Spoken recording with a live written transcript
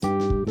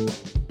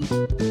Hey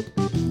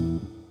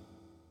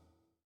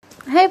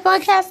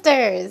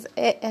podcasters,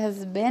 it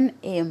has been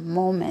a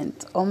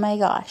moment. Oh my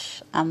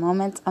gosh, a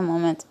moment.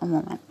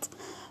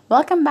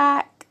 Welcome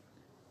back.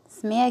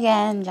 It's me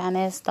again,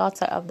 Janice,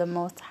 daughter of the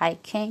Most High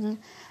King,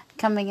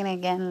 coming in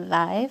again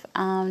live.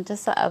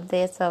 Just an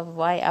update of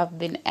why I've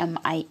been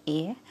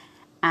MIA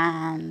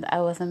and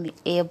I wasn't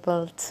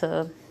able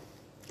to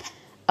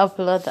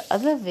upload the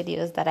other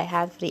videos that I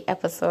had for the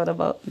episode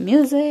about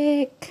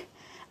music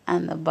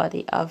and the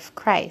body of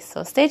Christ.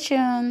 So stay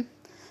tuned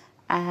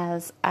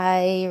as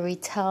I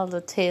retell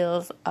the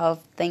tales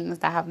of things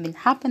that have been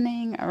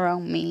happening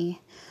around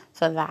me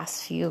for the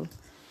last few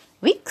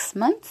weeks,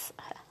 months.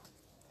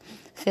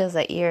 Feels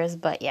like years,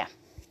 but yeah.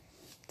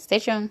 Stay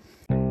tuned.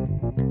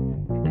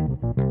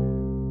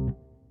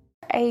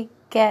 I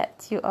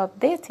get you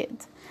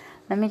updated.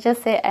 Let me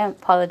just say I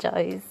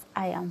apologize.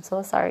 I am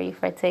so sorry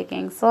for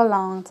taking so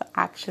long to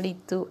actually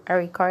do a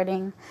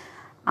recording.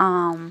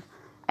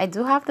 I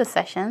do have the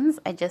sessions.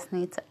 I just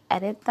need to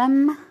edit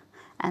them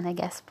and I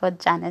guess put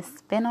Janice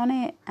spin on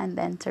it and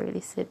then to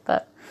release it.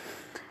 But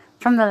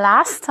from the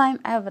last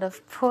time I would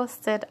have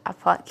posted a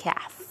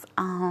podcast,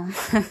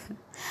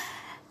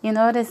 you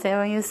know what they say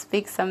when you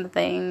speak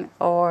something,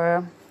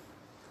 or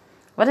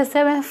what they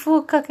say when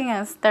food cooking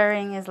and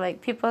stirring is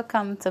like people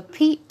come to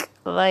peak,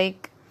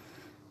 like.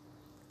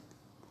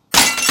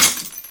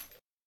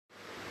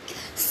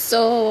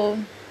 So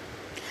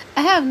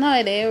I have no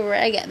idea where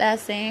I get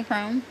that saying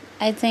from.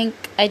 I think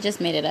I just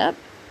made it up.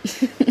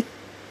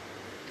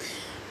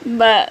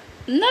 But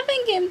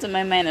nothing came to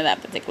my mind at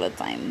that particular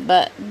time.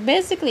 But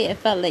basically, it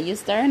felt like you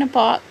stir in a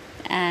pot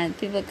and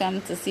people come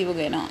to see what's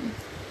going on.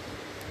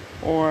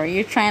 Or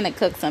you're trying to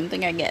cook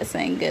something or get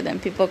something good and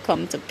people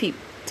come to peep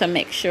to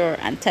make sure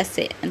and test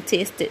it and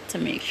taste it to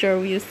make sure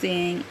what you're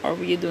seeing or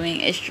what you're doing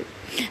is true.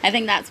 I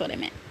think that's what I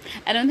meant.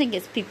 I don't think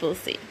it's people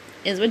see.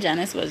 It's what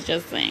Janice was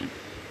just saying.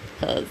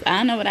 Because I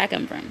don't know where that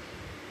come from.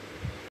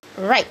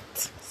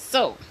 Right.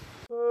 So.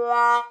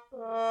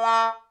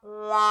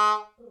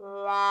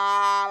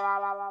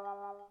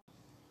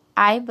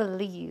 I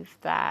believe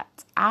that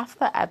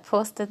after I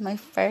posted my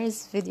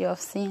first video of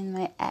seeing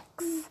my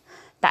ex,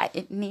 that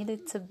it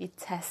needed to be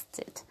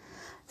tested.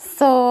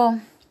 So,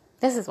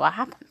 this is what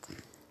happened.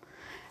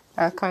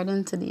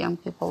 According to the young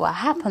people, what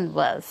happened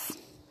was,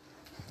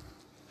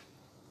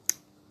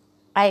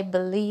 I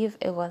believe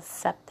it was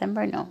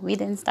September. No, we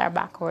didn't start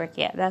back work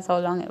yet. That's how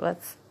long it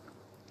was.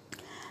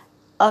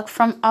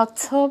 From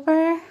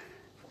October,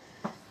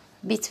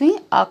 between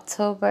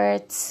October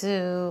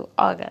to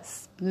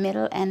August,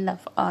 end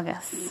of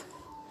August,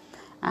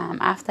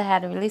 after I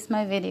had released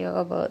my video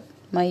about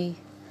my,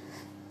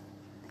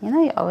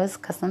 you always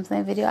custom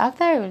say video.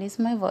 After I released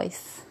my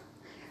voice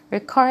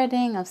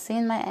recording of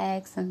seeing my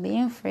ex and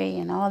being free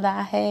and all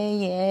that, hey,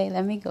 yay,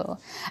 let me go,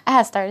 I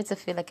had started to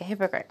feel like a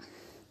hypocrite.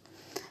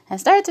 I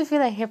started to feel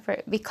like a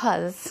hypocrite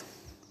because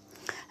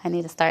I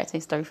need to start my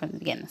story from the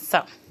beginning.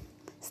 So,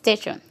 stay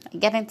tuned. I'm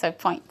getting to a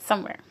point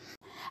somewhere.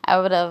 I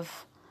would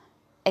have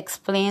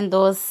explained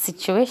those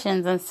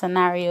situations and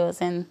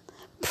scenarios in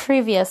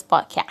previous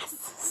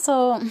podcasts.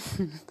 So,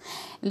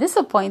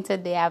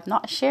 disappointed they have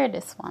not shared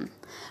this one.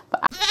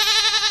 But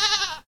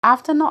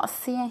after not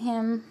seeing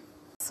him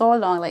so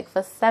long, like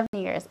for 7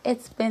 years,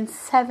 it's been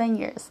 7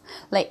 years.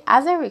 Like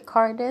as I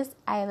record this,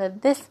 either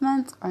this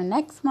month or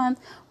next month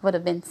would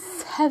have been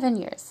 7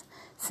 years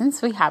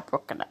since we had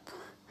broken up.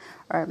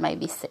 Or it might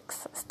be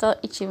 6. Still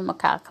achieving my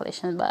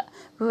calculation, but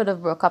we would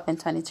have broke up in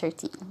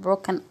 2013.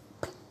 Broken up.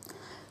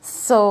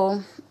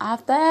 So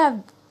after I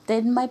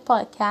did my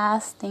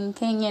podcast,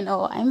 thinking,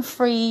 I'm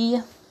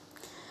free,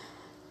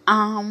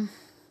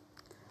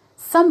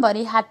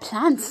 somebody had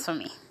plans for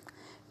me.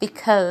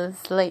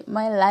 Because like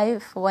my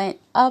life went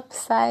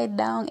upside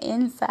down,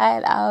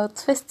 inside out,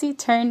 twisty,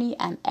 turny,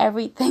 and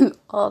everything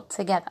all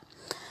together.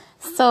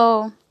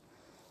 So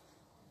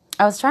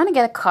I was trying to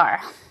get a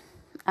car.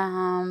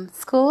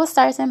 School was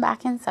starting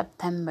back in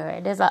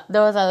September.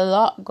 There was a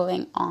lot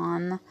going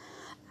on.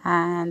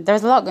 And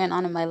there's a lot going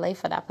on in my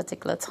life at that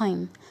particular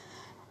time.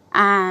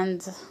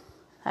 And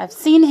I've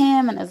seen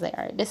him and I was like,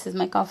 all right, this is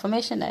my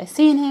confirmation that I've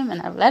seen him and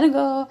I've let it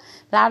go.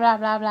 Blah, blah,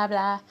 blah, blah,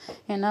 blah.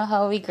 You know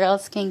how we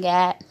girls can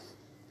get.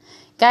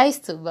 Guys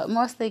too, but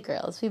mostly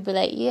girls. We be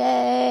like,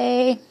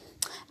 yay,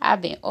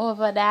 I've been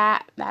over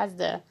that.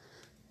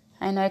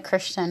 I know a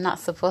Christian not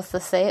supposed to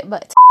say it,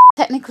 but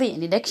technically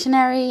in the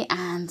dictionary,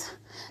 and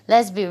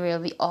let's be real,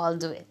 we all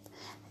do it.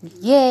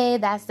 Yay,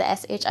 that's the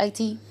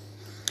SHIT.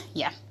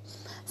 Yeah.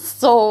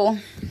 So,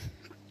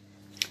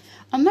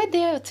 on my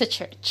day to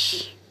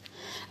church,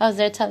 I was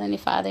there telling the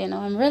Father,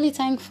 I'm really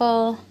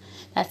thankful.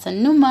 That's a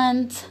new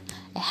month.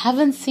 I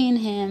haven't seen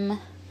him.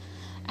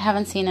 I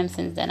haven't seen him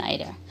since then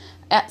either.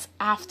 That's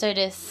after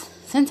this.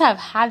 Since I've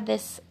had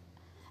this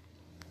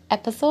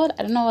episode,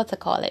 I don't know what to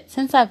call it.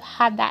 Since I've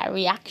had that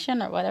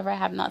reaction or whatever, I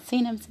have not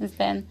seen him since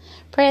then.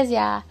 Praise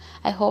Yah.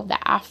 I hope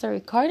that after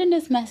recording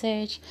this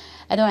message,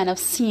 I don't end up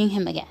seeing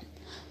him again.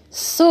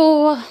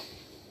 So,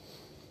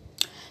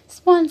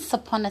 once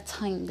upon a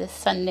time this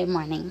Sunday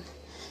morning,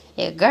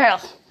 a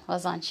girl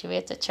was on she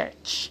way to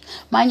church.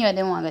 Mind you, I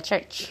didn't want to go to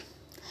church.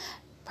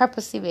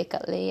 Purposely wake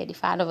up late. The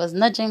father was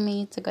nudging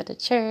me to go to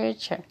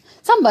church, or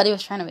somebody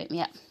was trying to wake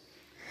me up.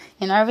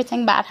 You know,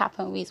 everything bad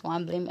happened, we just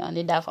want to blame it on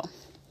the devil.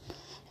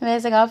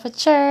 Anyways, I got for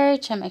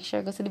church. I make sure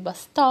I go to the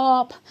bus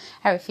stop.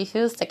 I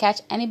refused to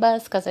catch any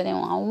bus because I didn't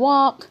want to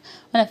walk.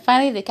 When I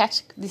finally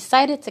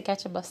decided to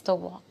catch a bus to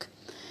walk,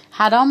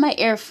 had on my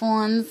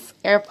earphones,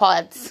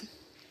 AirPods,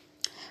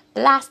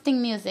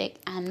 blasting music,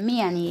 and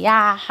me and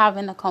Yah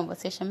having a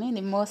conversation. Me and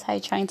the Most High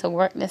trying to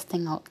work this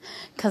thing out.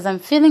 Because I'm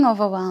feeling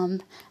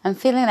overwhelmed. I'm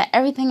feeling that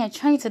everything I'm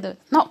trying to do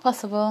is not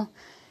possible.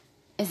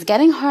 It's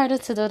getting harder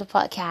to do the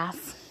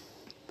podcast.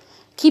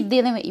 Keep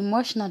dealing with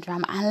emotional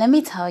drama. And let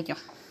me tell you,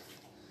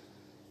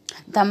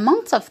 the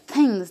amount of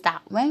things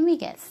that when we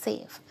get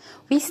saved,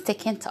 we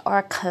stick into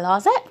our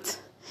closet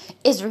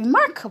is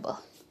remarkable.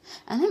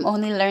 And I'm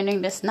only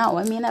learning this now.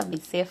 I mean, I've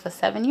been saved for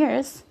 7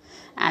 years.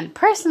 And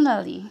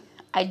personally,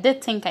 I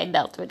did think I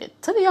dealt with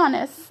it. To be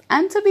honest,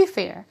 and to be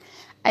fair,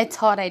 I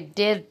thought I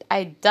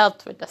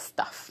dealt with the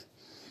stuff.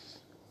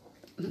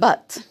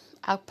 But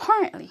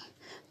apparently,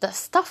 the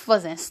stuff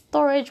was in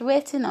storage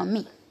waiting on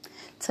me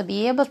to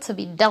be able to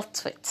be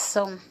dealt with.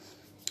 So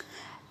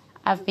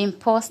I've been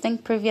posting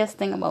previous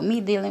thing about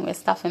me dealing with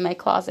stuff in my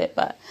closet,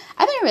 but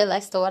I didn't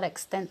realize to what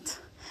extent.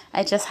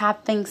 I just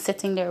had things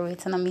sitting there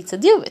waiting on me to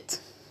deal with.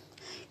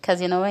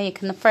 Because, you know, when you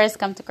can first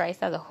come to Christ,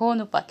 that's a whole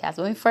new podcast.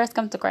 When you first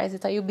come to Christ,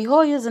 it's like, you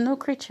behold, you as a new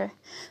creature.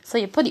 So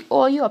you put the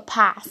old you a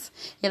pass.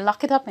 You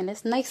lock it up in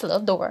this nice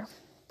little door.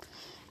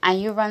 And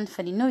you run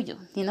for the new you.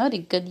 You know, the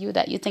good you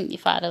that you think the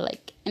Father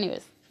like.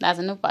 Anyways, that's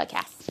a new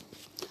podcast.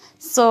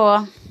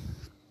 So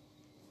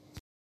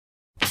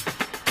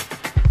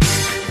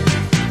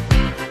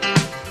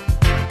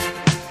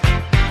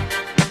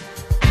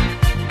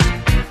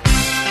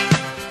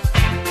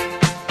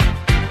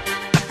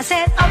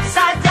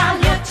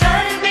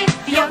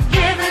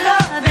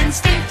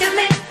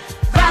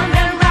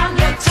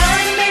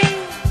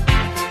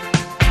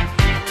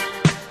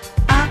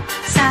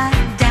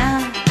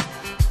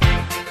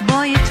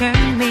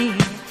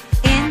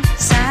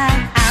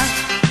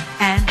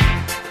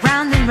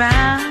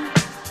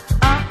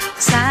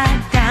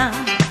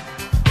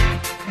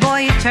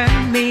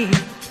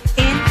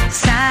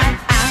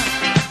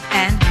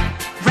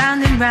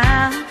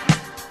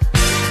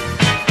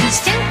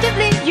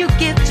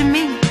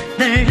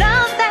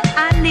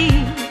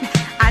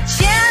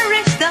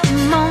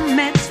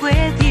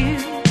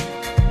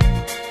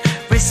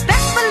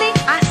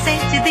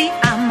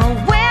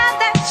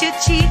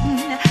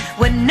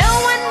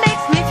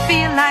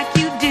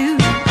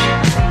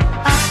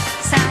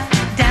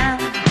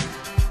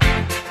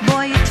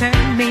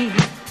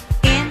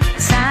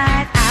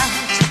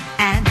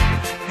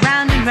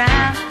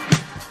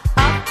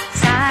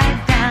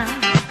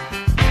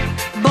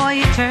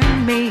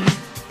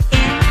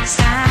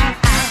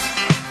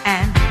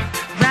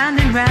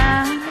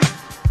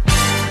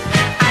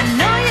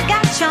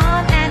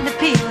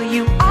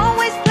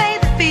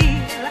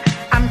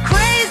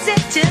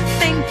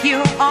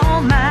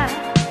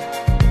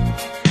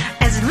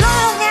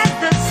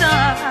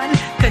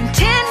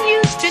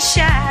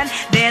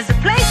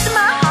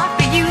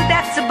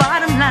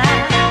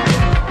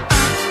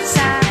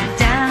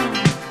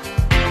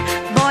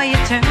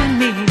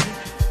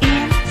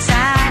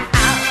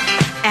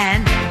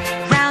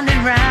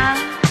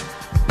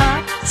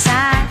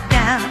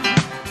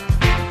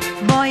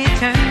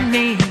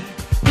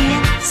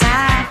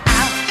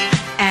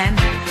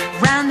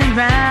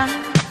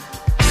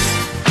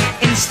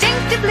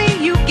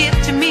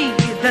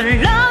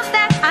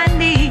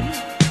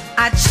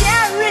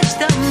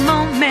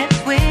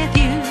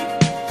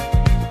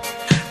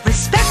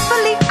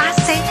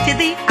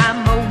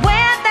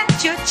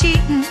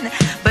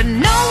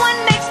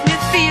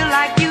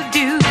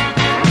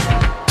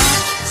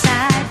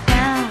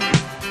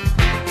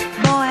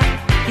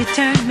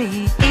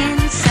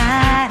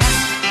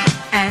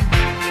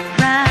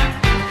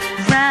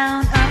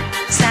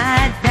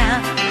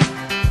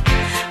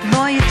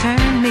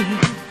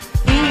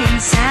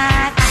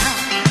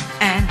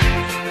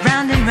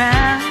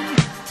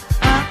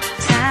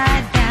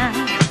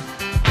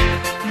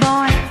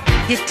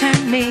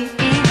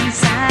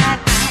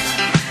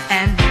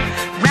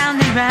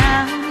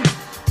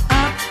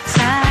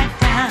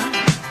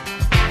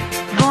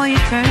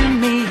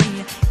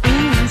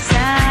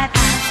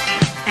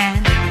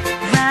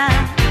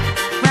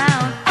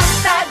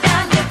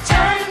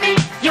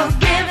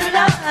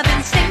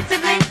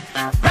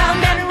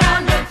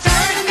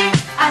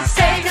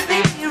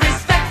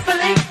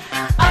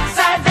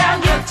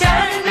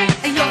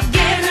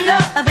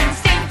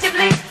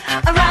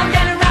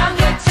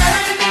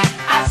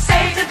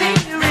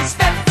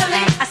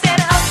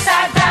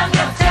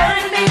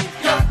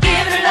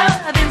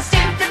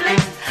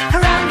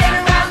Around and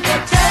around,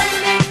 you're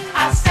turning me.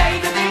 I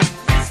say to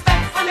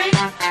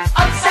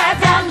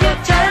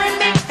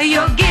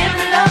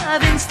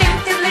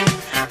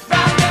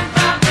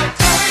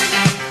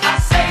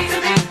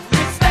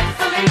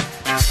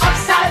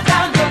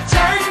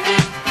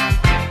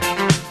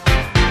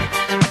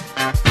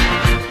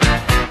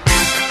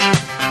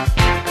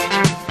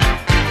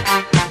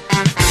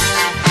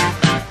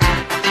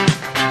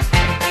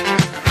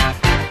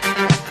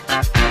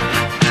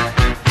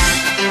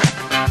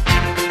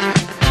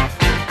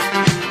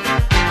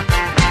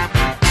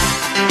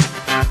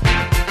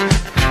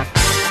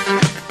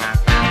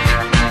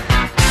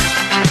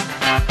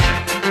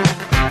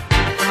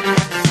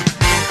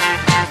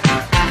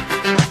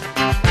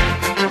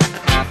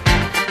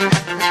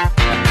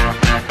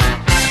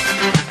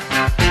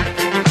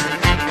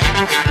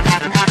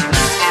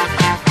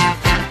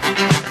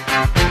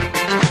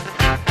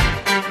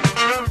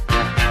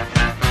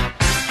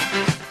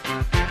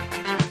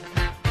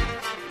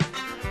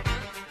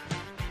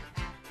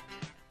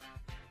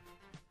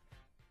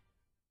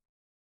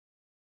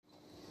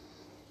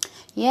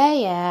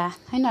Yeah,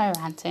 I know I'm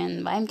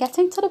ranting, but I'm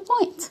getting to the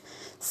point.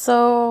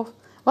 So,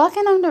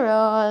 walking down the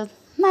road,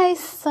 nice,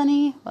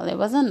 sunny. Well, it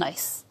wasn't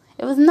nice.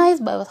 It was nice,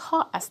 but it was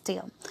hot as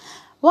steel.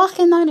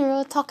 Walking down the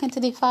road, talking to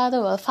the father.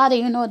 Well, father,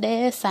 you know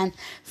this, and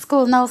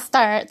school now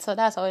starts. So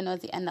that's how I know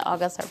it's the end of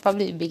August or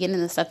probably the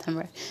beginning of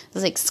September. It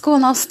was like school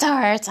now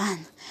starts,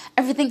 and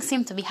everything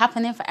seemed to be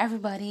happening for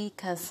everybody.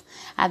 Because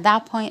at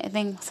that point, I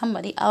think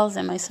somebody else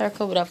in my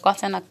circle would have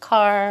gotten a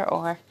car,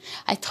 or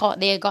I thought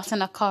they had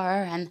gotten a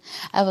car, and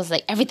I was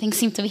like, everything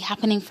seemed to be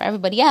happening for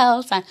everybody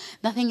else, and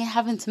nothing had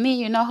happened to me.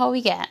 You know how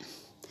we get.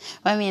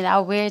 I mean,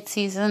 that weird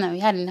season, and we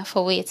had enough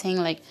of waiting.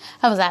 Like,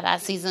 I was at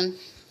that season.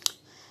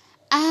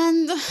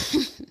 And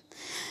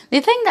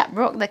the thing that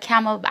broke the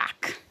camel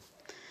back,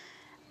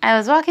 I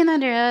was walking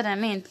on the road,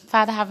 and me and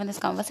father having this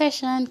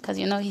conversation, because,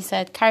 he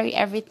said, carry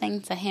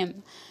everything to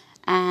him.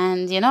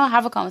 And,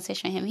 have a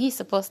conversation with him. He's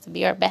supposed to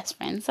be our best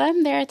friend. So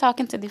I'm there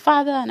talking to the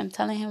father, and I'm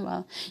telling him,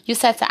 well, you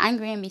said to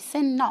angry and be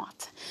sin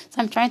not.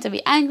 So I'm trying to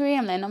be angry.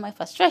 I'm letting out my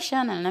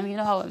frustration, and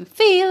how I'm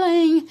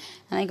feeling,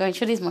 and I'm going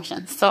through these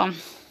motions. So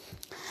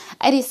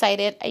I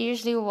decided I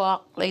usually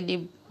walk like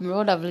the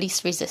road of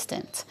least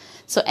resistance.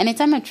 So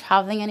anytime I'm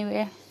traveling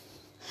anywhere,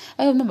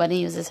 I hope nobody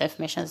uses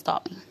information to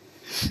stop me.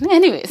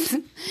 Anyways,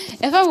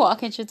 if I'm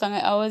walking through town,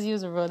 I always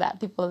use a road that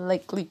people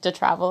like to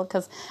travel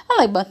because I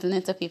like butting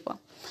into people.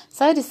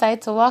 So I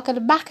decided to walk at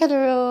the back of the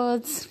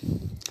roads,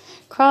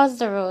 cross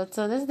the road.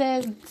 So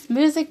there's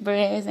music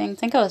blazing. I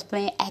think I was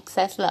playing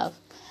Excess Love.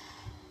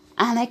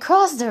 And I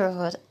crossed the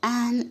road,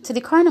 and to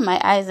the corner of my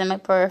eyes and my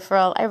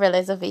peripheral, I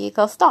realized a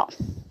vehicle stopped.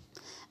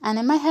 And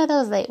in my head, I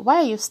was like, why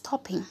are you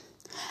stopping?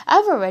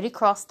 I've already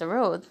crossed the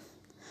road.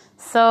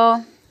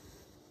 So,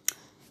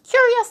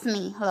 curious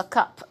me, look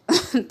up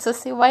to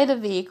see why the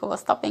vehicle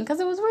was stopping,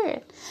 because it was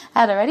weird. I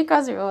had already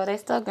crossed the road. I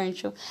still going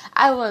through.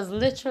 I was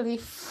literally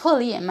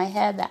fully in my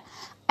head that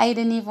I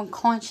didn't even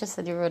conscious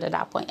of the road at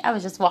that point. I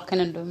was just walking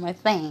and doing my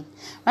thing.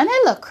 When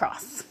I look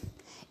across,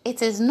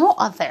 it is no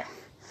other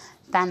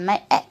than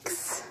my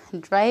ex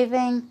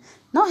driving,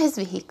 not his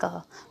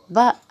vehicle,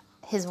 but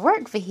his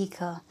work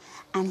vehicle,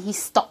 and he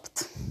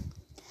stopped.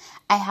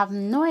 I have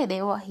no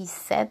idea what he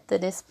said to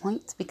this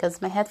point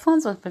because my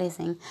headphones were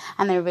blazing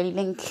and I really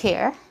didn't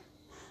care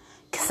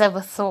because I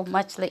was so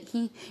much like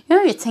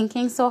you're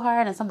thinking so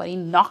hard and somebody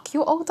knock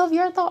you out of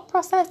your thought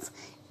process.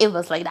 It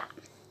was like that.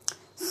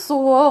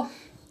 So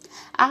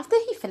after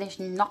he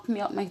finished knocking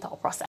me out my thought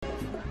process,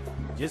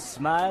 just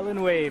smile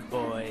and wave,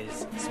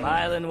 boys.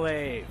 Smile and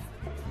wave.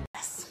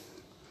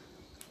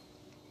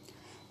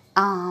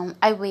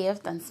 I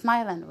waved and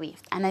smiled and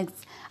waved. And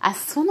as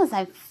soon as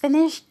I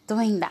finished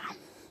doing that,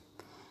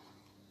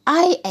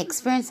 I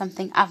experienced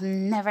something I've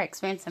never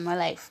experienced in my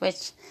life,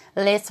 which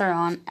later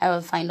on I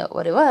will find out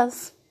what it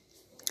was.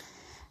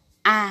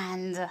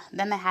 And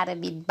then I had to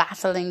be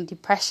battling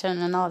depression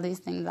and all these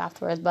things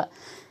afterwards. But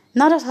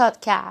not a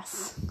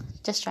podcast.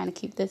 Just trying to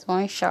keep this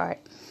one short.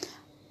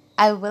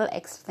 I will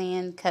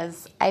explain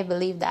because I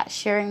believe that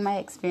sharing my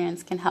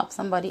experience can help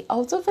somebody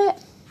out of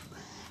it.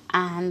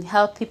 And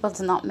help people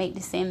to not make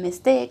the same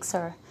mistakes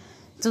or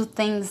do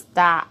things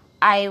that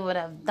I would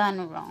have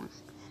done wrong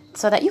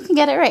so that you can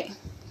get it right.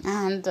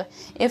 And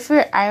if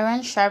we're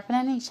iron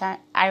sharpening each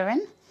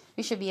iron,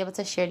 we should be able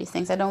to share these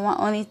things. I don't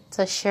want only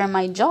to share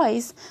my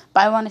joys,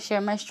 but I want to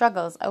share my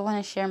struggles. I want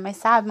to share my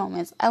sad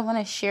moments. I want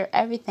to share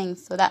everything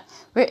so that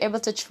we're able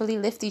to truly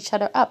lift each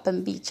other up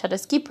and be each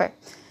other's keeper.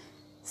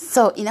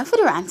 So enough with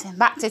the ranting.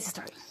 Back to the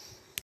story.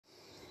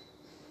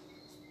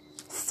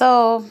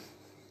 So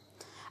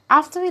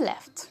after we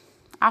left,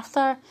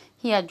 after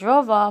he had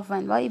drove off,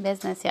 went about his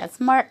business, he had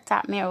smirked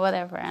at me or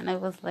whatever, and I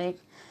was like,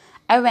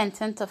 I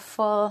went into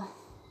full,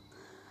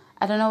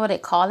 I don't know what they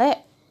call it,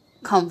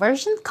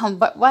 conversion,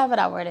 whatever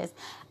that word is.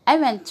 I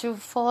went through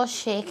full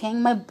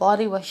shaking. My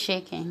body was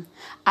shaking.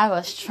 I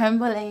was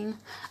trembling.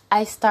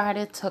 I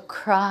started to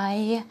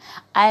cry.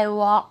 I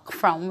walked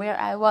from where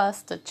I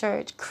was to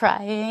church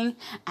crying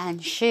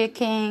and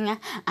shaking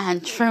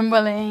and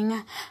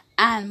trembling.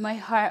 And my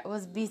heart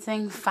was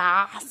beating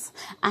fast.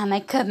 And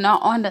I could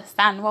not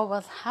understand what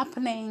was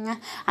happening.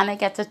 And I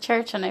get to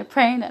church and I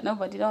pray that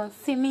nobody don't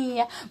see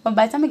me. But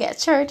by the time I get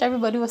to church,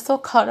 everybody was so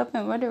caught up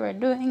in what they were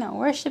doing and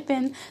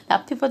worshiping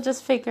that people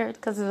just figured,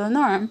 because it's a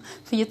norm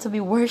for you to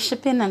be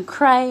worshiping and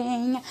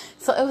crying.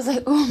 So it was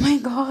like, oh my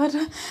God.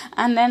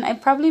 And then I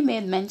probably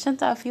made mention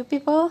to a few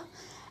people.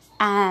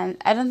 And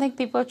I don't think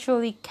people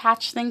truly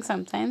catch things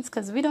sometimes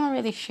because we don't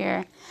really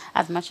share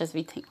as much as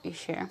we think we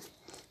share.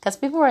 Because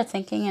people were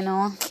thinking,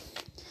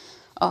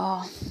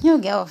 oh, you'll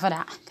get over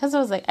that. Because I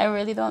was like, I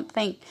really don't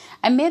think.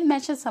 I made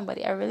mention to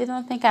somebody. I really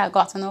don't think I had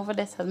gotten over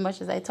this as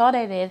much as I thought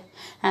I did.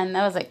 And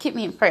I was like, keep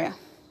me in prayer.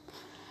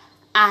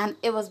 And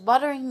it was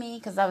bothering me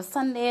because that was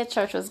Sunday.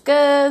 Church was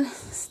good.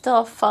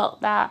 Still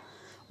felt that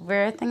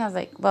weird thing. I was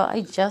like, well,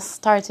 I just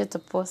started to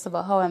post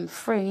about how I'm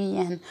free.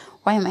 And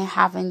why am I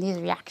having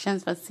these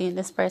reactions for seeing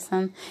this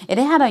person? It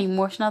had an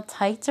emotional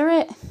tie to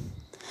it.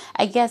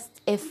 I guess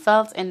it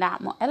felt in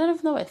that moment. I don't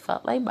even know what it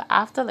felt like, but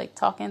after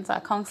talking to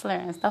a counselor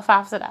and stuff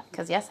after that,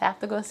 because yes, I have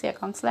to go see a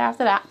counselor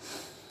after that.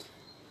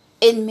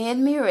 it made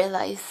me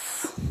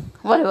realize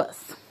what it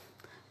was,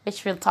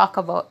 which we'll talk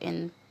about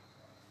in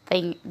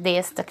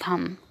days to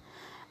come.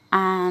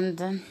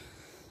 And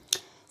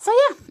so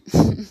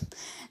yeah,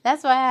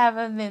 that's why I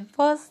haven't been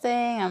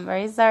posting. I'm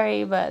very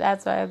sorry, but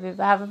that's why I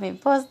haven't been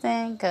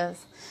posting,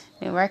 because I've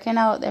been working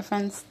out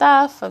different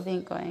stuff. I've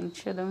been going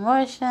through the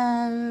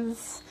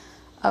motions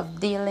of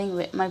dealing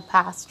with my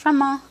past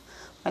trauma,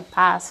 my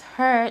past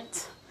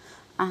hurt,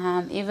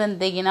 even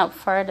digging up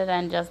further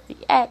than just the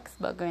ex,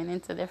 but going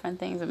into different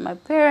things with my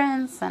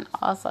parents and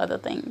all sorts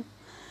of things,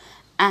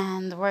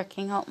 and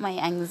working out my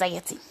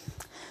anxiety.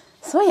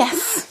 So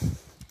yes,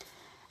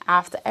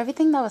 after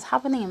everything that was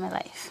happening in my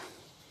life,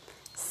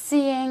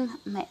 seeing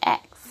my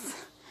ex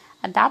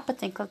at that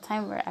particular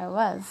time where I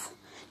was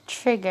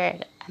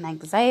triggered an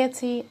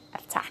anxiety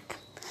attack.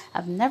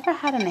 I've never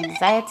had an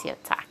anxiety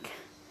attack.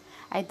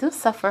 I do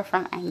suffer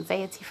from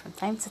anxiety from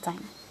time to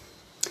time,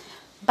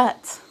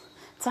 but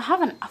to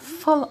have a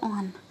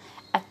full-on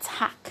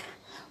attack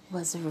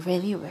was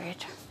really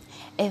weird.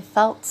 It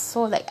felt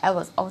so like I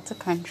was out of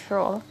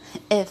control.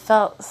 It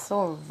felt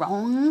so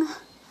wrong.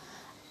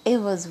 It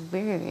was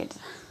weird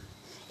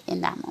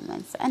in that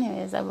moment. So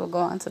anyways, I will go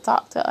on to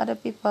talk to other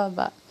people,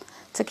 but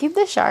to keep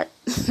this short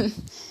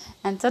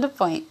and to the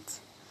point,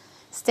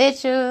 stay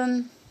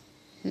tuned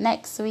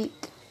next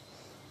week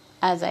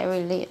as I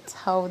relate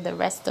how the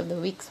rest of the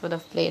weeks would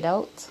have played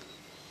out.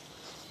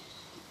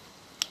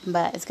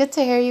 But it's good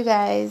to hear you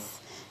guys.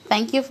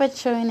 Thank you for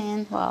tuning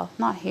in. Well,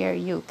 not hear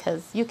you,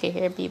 because you can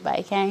hear me, but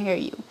I can't hear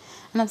you.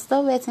 And I'm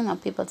still waiting on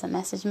people to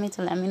message me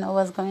to let me know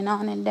what's going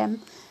on in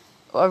them,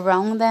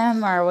 around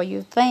them, or what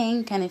you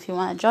think, and if you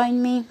want to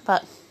join me.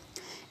 But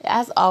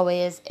as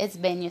always, it's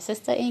been your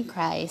sister in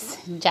Christ,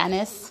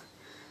 Janice.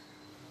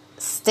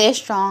 Stay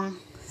strong,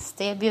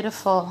 stay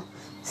beautiful,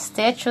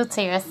 stay true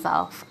to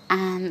yourself,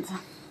 and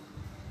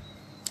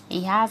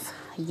Yah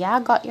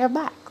got your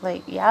back.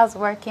 Like, Yah's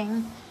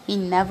working. He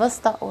never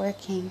stopped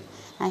working,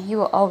 and He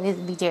will always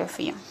be there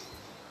for you.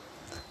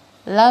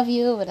 Love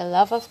you with the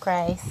love of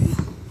Christ.